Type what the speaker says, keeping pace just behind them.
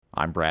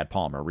I'm Brad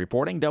Palmer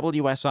reporting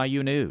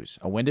WSIU News.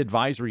 A wind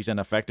advisory is in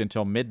effect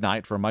until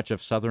midnight for much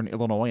of southern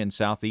Illinois and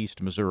southeast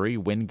Missouri.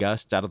 Wind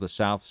gusts out of the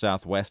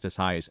south-southwest as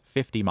high as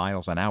 50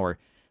 miles an hour.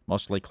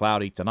 Mostly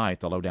cloudy tonight,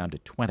 the low down to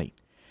 20.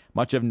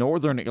 Much of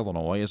northern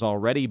Illinois is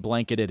already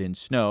blanketed in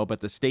snow,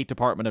 but the State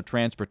Department of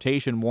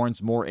Transportation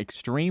warns more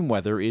extreme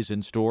weather is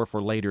in store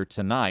for later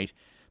tonight.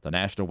 The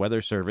National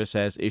Weather Service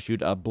has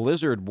issued a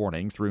blizzard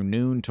warning through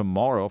noon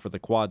tomorrow for the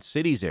Quad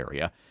Cities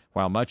area,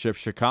 while much of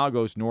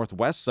Chicago's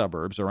northwest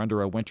suburbs are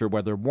under a winter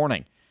weather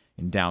warning.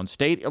 In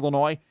downstate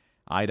Illinois,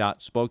 IDOT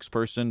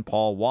spokesperson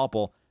Paul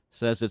Wapple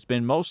says it's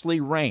been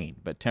mostly rain,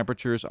 but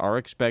temperatures are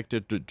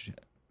expected to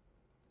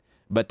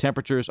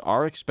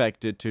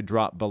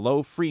drop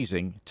below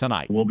freezing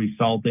tonight. We'll be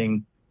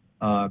salting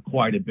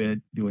quite a bit,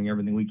 doing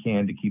everything we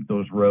can to keep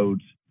those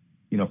roads,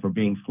 from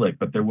being slick.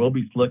 But there will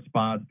be slick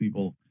spots.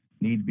 People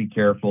need to be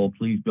careful.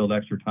 Please build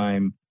extra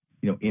time,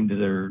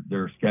 into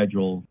their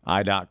schedule.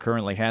 IDOT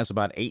currently has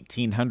about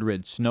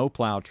 1,800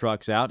 snowplow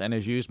trucks out and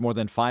has used more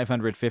than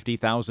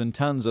 550,000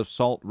 tons of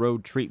salt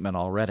road treatment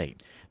already.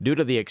 Due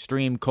to the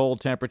extreme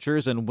cold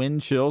temperatures and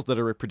wind chills that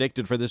are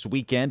predicted for this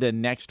weekend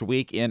and next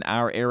week in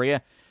our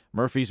area,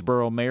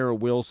 Murfreesboro Mayor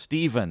Will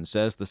Stevens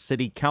says the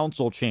city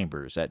council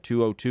chambers at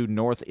 202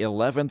 North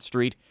 11th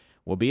Street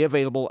will be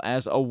available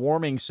as a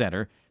warming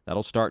center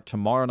that'll start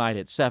tomorrow night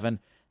at 7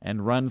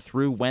 and run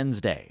through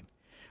Wednesday.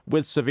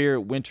 With severe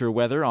winter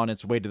weather on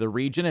its way to the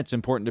region, it's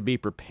important to be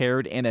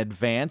prepared in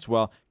advance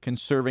while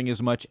conserving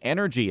as much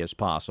energy as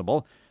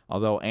possible.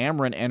 Although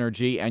Ameren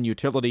Energy and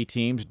utility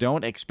teams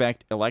don't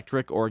expect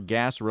electric or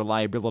gas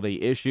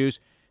reliability issues,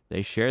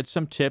 they shared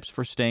some tips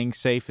for staying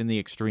safe in the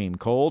extreme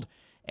cold.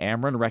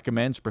 Ameren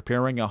recommends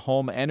preparing a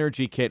home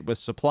energy kit with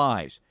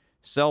supplies.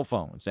 Cell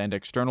phones and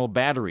external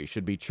batteries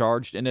should be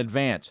charged in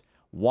advance.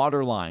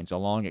 Water lines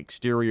along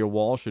exterior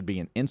walls should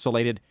be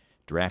insulated.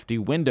 Drafty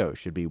windows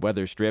should be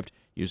weather stripped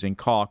using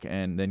caulk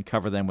and then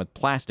cover them with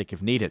plastic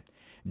if needed.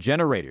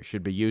 Generators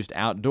should be used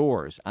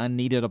outdoors.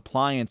 Unneeded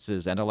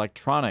appliances and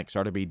electronics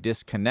are to be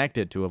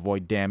disconnected to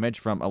avoid damage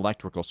from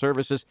electrical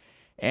services.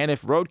 And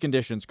if road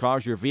conditions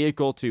cause your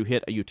vehicle to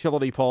hit a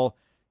utility pole,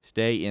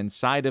 stay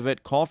inside of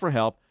it, call for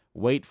help,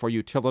 wait for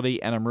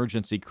utility and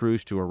emergency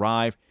crews to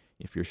arrive.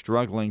 If you're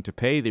struggling to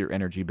pay your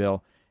energy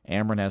bill,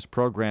 Ameren has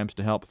programs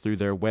to help through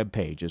their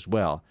webpage as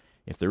well.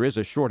 If there is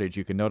a shortage,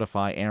 you can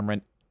notify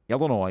Ameren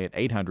Illinois at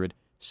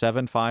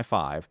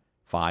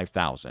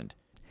 800-755-5000.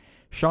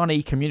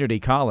 Shawnee Community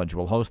College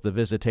will host the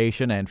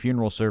visitation and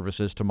funeral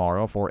services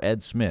tomorrow for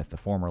Ed Smith, the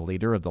former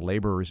leader of the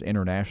Laborers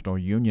International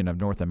Union of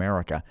North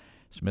America.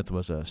 Smith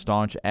was a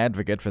staunch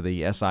advocate for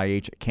the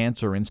SIH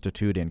Cancer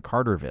Institute in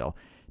Carterville.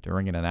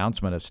 During an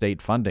announcement of state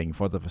funding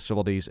for the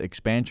facility's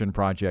expansion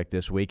project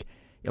this week,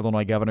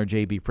 Illinois Governor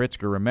J.B.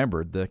 Pritzker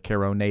remembered the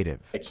Cairo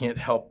native. I can't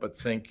help but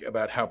think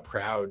about how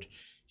proud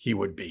he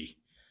would be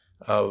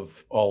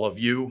of all of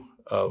you,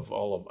 of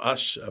all of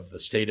us, of the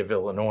state of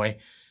Illinois.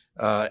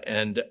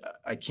 And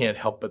I can't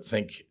help but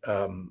think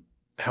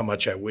how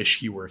much I wish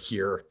he were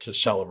here to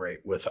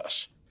celebrate with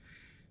us.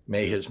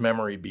 May his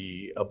memory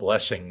be a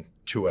blessing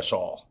to us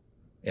all.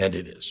 And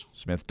it is.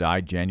 Smith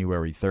died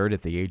January 3rd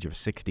at the age of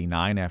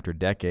 69 after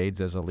decades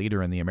as a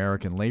leader in the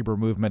American labor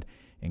movement,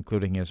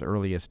 including his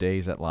earliest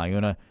days at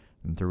LIUNA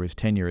and through his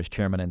tenure as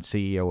chairman and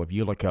CEO of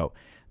Ulico.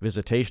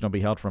 Visitation will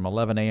be held from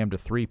 11 a.m. to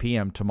 3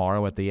 p.m.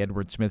 tomorrow at the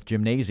Edward Smith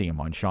Gymnasium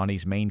on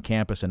Shawnee's main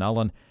campus in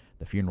Ullen.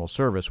 The funeral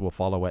service will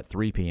follow at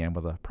 3 p.m.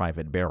 with a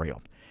private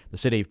burial. The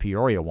city of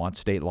Peoria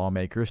wants state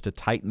lawmakers to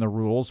tighten the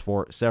rules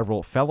for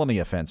several felony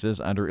offenses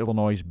under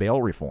Illinois'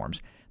 bail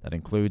reforms. That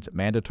includes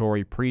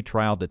mandatory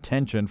pretrial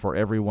detention for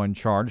everyone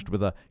charged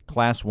with a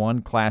Class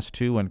 1, Class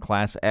 2, and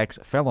Class X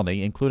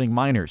felony, including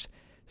minors.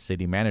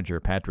 City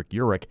Manager Patrick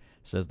Urich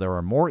says there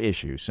are more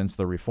issues since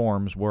the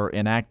reforms were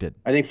enacted.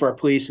 I think for our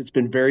police, it's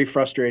been very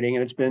frustrating,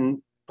 and it's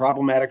been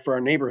problematic for our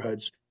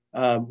neighborhoods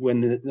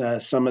when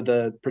some of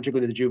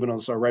particularly the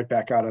juveniles, are right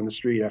back out on the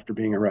street after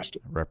being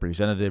arrested.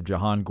 Representative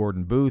Jahan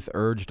Gordon Booth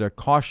urged a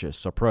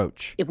cautious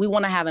approach. If we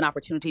want to have an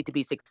opportunity to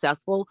be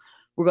successful,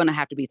 we're going to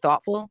have to be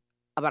thoughtful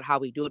about how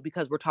we do it,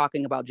 because we're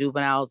talking about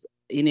juveniles.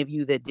 Any of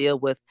you that deal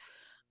with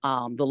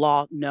the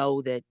law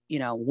know that,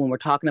 when we're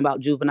talking about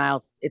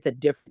juveniles,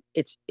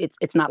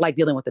 it's not like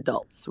dealing with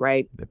adults,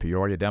 right? The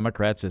Peoria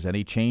Democrat says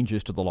any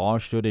changes to the law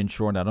should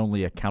ensure not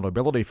only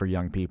accountability for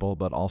young people,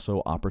 but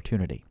also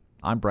opportunity.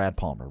 I'm Brad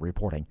Palmer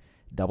reporting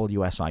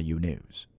WSIU News.